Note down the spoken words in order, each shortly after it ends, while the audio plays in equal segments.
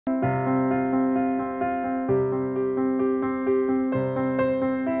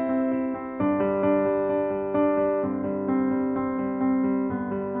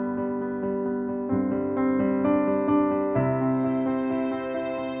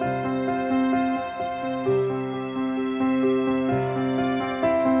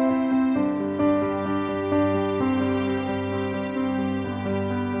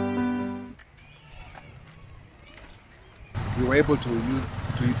able to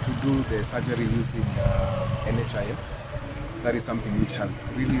do the surgery using NHIF. That is something which has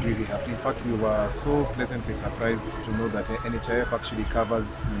really helped. In fact, we were so pleasantly surprised to know that NHIF actually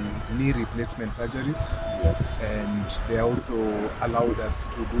covers knee replacement surgeries. Yes. And they also allowed us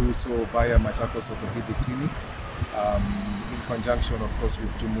to do so via Machakos Orthopaedic Clinic, in conjunction, of course, with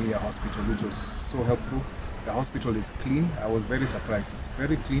Jumuiya Hospital, which was so helpful. The hospital is clean. I was very surprised. It's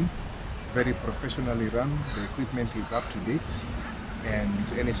very clean. It's very professionally run. The equipment is up to date. And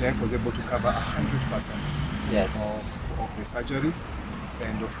NHIF was able to cover 100% Yes. of the surgery.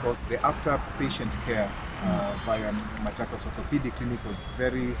 And of course, the after-patient care via Machakos Orthopaedic Clinic was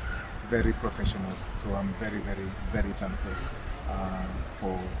very professional. So I'm very thankful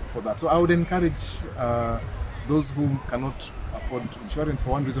for that. So I would encourage those who cannot afford insurance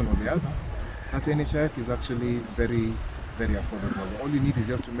for one reason or the other, that NHIF is actually very affordable. All you need is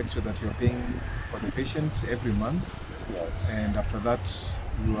just to make sure that you're paying for the patient every month. Yes. And after that,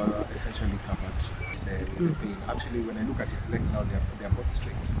 you are essentially covered the pain. Actually, when I look at his legs now, they're both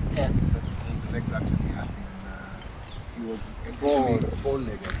straight. Yes. His legs actually had been, he was essentially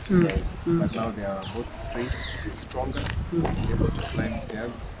bow-legged. Yes. But now they are both straight. He's stronger. He's able to climb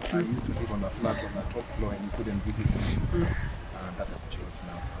stairs. I used to live on a flat on the top floor and you couldn't visit me. That has changed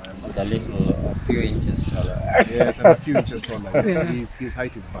now. So I'm With a few inches taller. Yes, and a few inches taller. Yes, his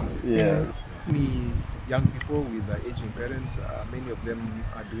height is back. Yes. Many young people with aging parents, many of them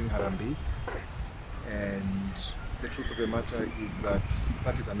are doing harambees, and the truth of the matter is that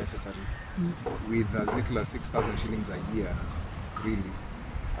that is unnecessary. With as little as 6,000 shillings a year, really,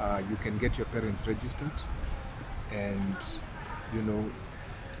 you can get your parents registered, and you know,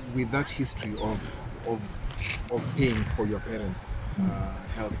 with that history of paying for your parents'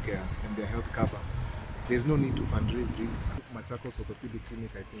 healthcare and their health cover, there's no need to fundraise really. Machakos Orthopaedic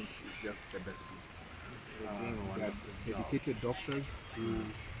Clinic, I think, is just the best place. They are dedicated doctors who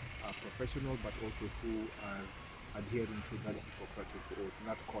are professional, but also who are adhering to that Hippocratic oath,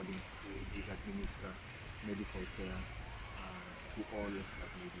 that calling to administer medical care to all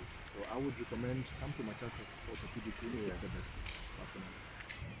that need it. So I would recommend come to Machakos Orthopaedic Clinic. It's the best place, personally.